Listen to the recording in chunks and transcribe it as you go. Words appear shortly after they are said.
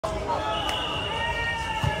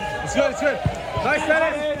It's good, it's good. Nice,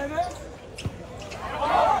 Dennis.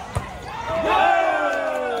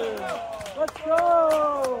 Let's go!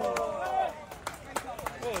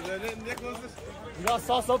 You gotta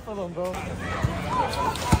sauce up for them, bro.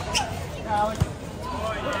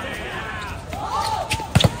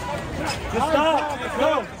 Good stop. Let's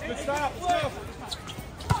go. Good stop. Let's go.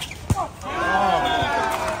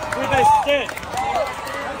 Pretty nice stick.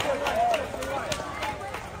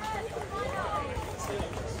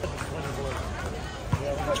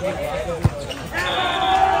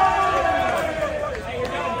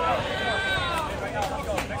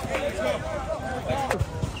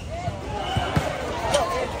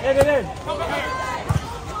 In.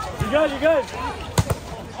 You good, you good.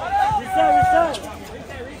 Reset.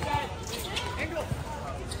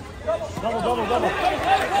 Double.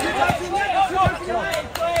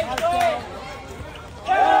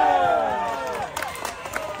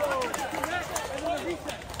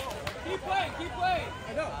 Keep playing.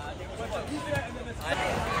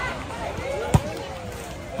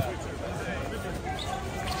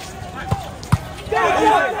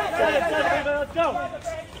 Let's go.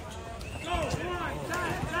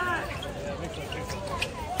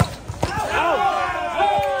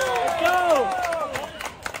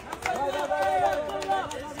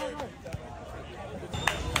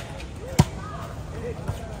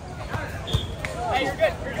 Hey, you're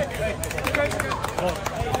good.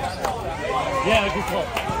 Yeah, good call.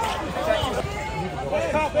 What's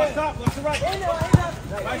top, left to right.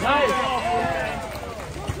 Nice.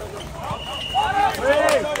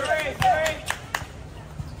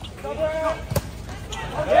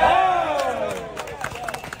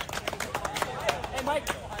 Hey, Mike.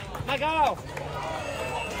 Go.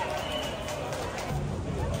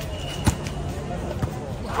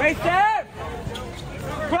 Great step.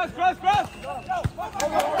 Cross.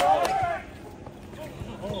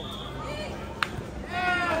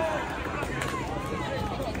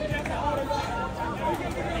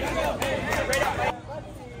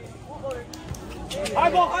 High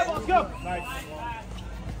ball, let's go. Nice.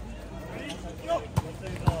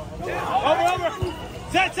 Over.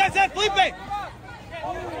 Set, Felipe.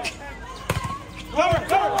 Cover,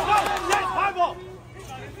 go. Set, high ball.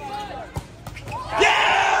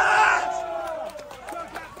 Yes!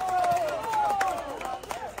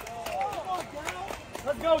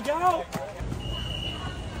 Let's go.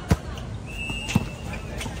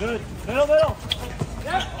 Good. Middle.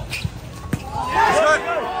 Yep. That's good.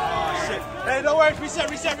 Oh, shit. Hey, no worries. Reset.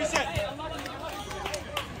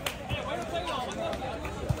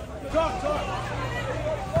 Talk.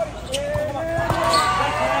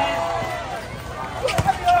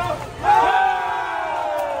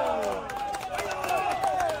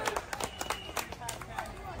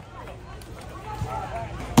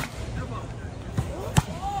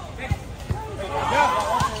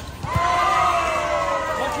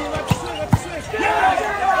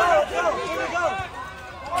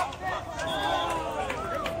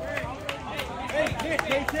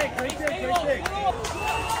 Great take.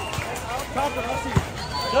 Let's see.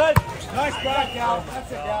 Good. Nice back out.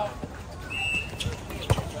 That's it, Gal.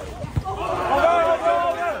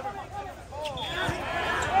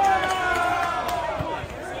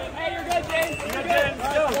 Hey, you're good, James. You're good.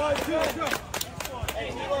 Let's go. 1, 2, let's go.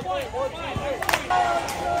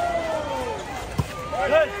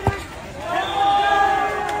 Good.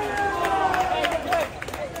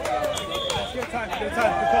 Good time. Good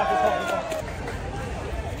call.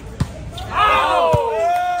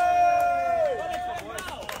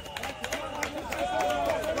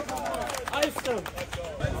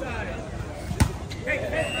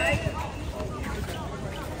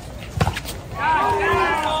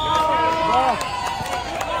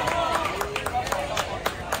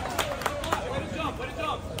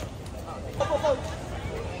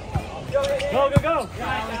 Go.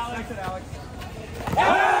 Alex.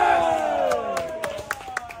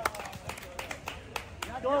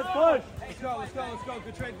 Push. Let's go.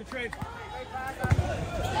 Good trade.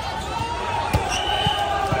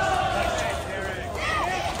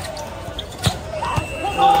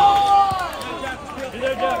 Be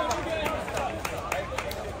there, Jeff.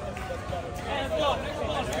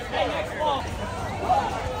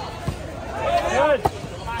 Good.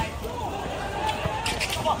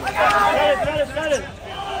 Set it.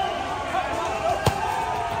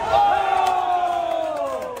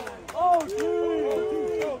 Oh, geez.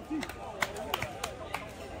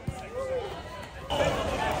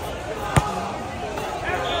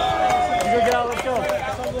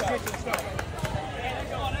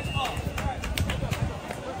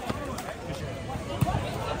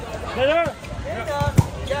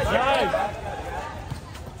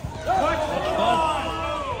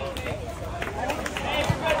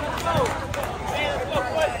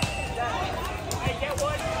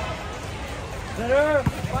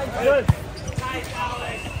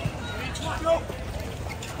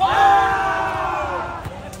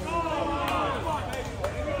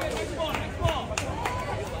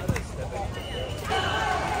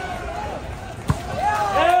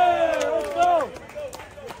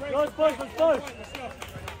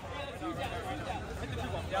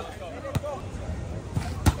 Over,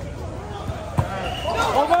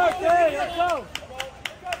 Tien, let's go.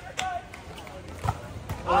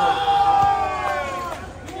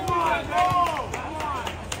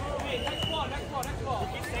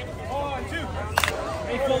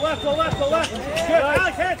 Hey, go left, go left, go left. Good,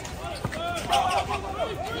 Alex, hit.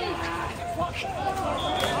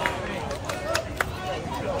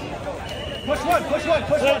 Push one, push one,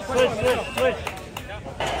 push one, push one. Switch.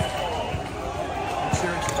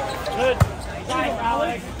 Good. Nice,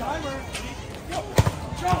 Alex.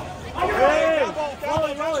 Hey,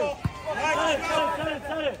 roll it.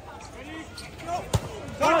 Set it.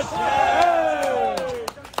 Touch. Hey.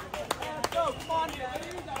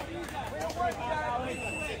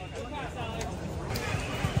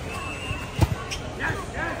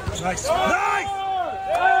 Nice. Nice!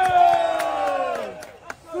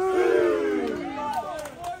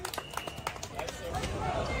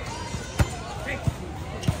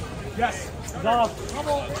 Yes. Off.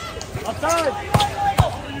 Outside.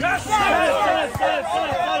 Yes. Set it.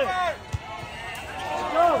 Let's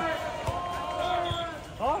go.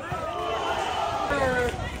 Huh?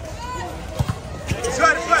 It's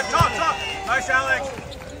good. Top. Nice, Alex.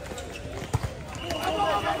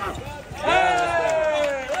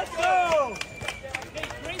 Hey, let's go.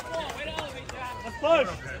 Let's push.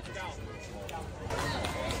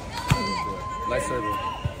 Nice service.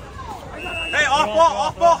 Hey, off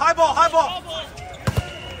ball, high ball.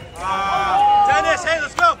 Dennis, hey,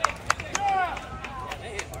 let's go.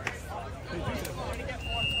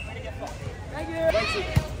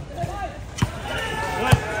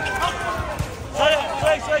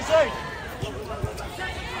 Say.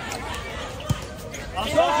 I'll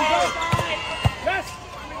go. Yes.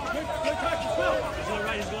 Good touch, let's go. He's going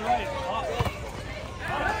right.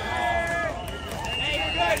 Hey,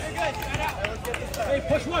 you're good. Hey,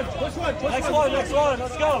 push one. Next one,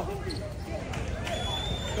 let's go.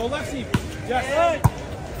 Go left, Steve. Yes. Hey.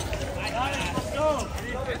 Let's go.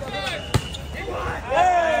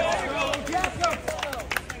 Hey.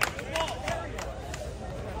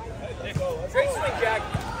 Great swing, Jack.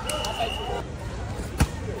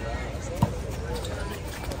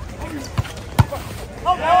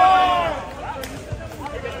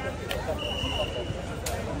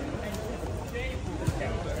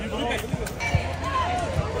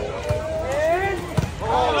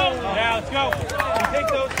 Yeah, let's go. You take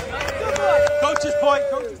those. Coach's point.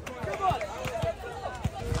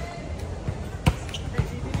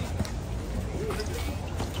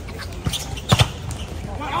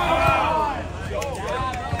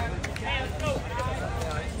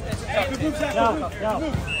 Down.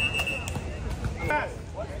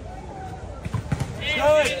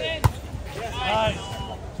 Good. Nice.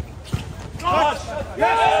 Touch.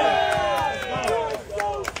 Yes.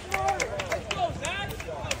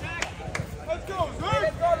 Let's go,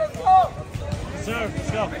 Serve,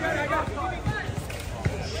 let's go.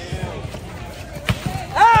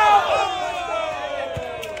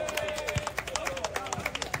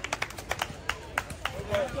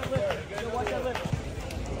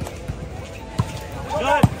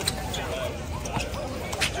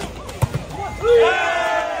 Good.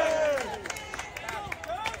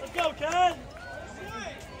 Let's go, Ken.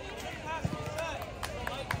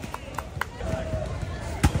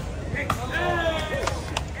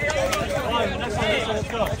 Next one, let's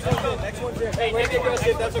go. Hey, maybe go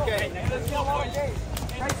sit, that's okay.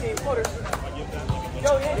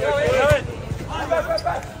 Go in. Good.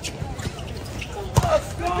 Back.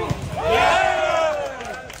 Let's go. Yeah.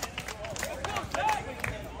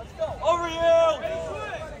 Over you.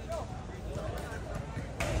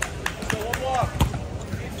 One block.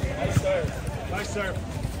 Nice serve.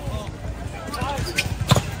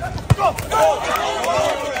 Go!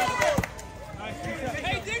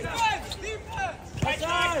 Hey, defense! Right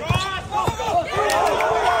side.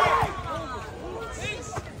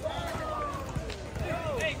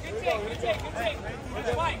 Hey, good take.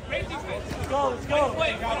 That's fine. Great defense. Let's go.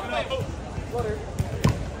 Play.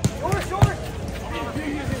 Short.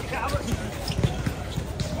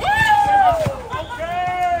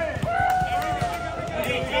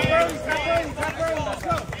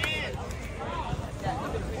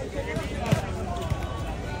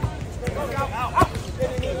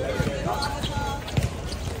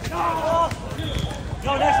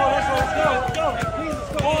 Go, next one, let's go.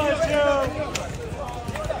 1, 2.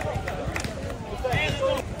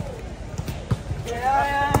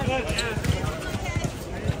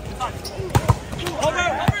 Over.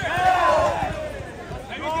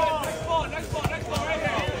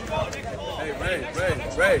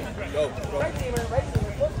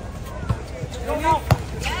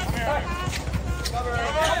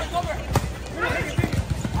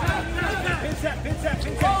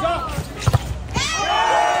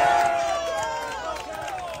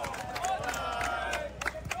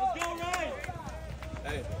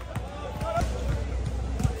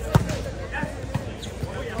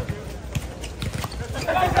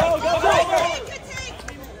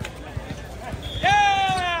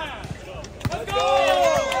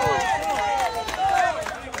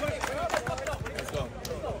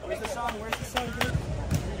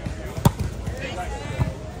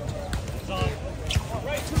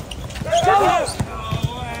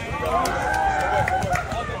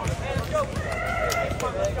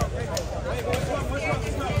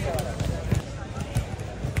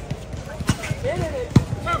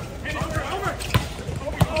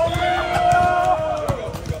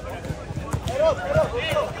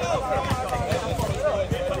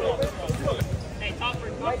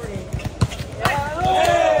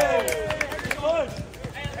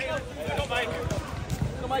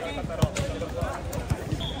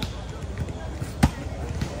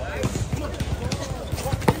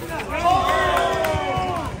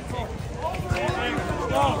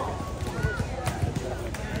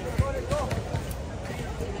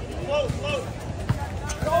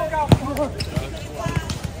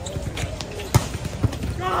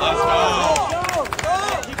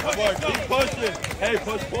 Keep pushing. Hey,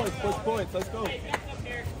 push points. Let's go. Hey,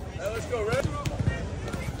 let's go, Red.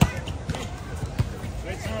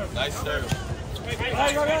 Nice serve.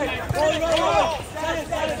 Right. Go.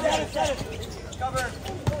 Set it. Cover.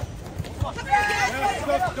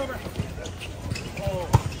 Cover.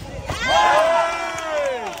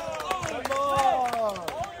 Come on.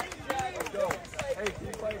 Let's go. Hey,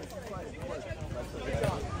 keep playing.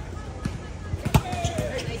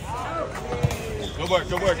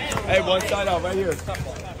 Good work. Hey, one side out right here. Let's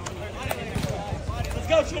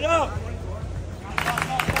go, shoot up.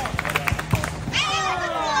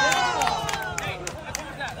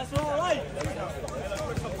 That's all right.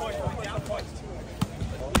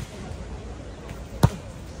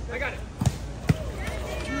 I got it.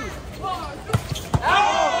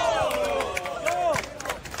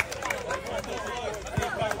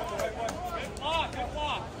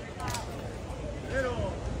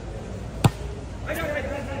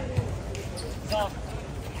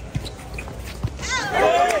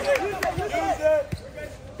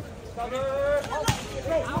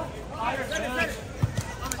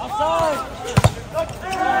 Outside.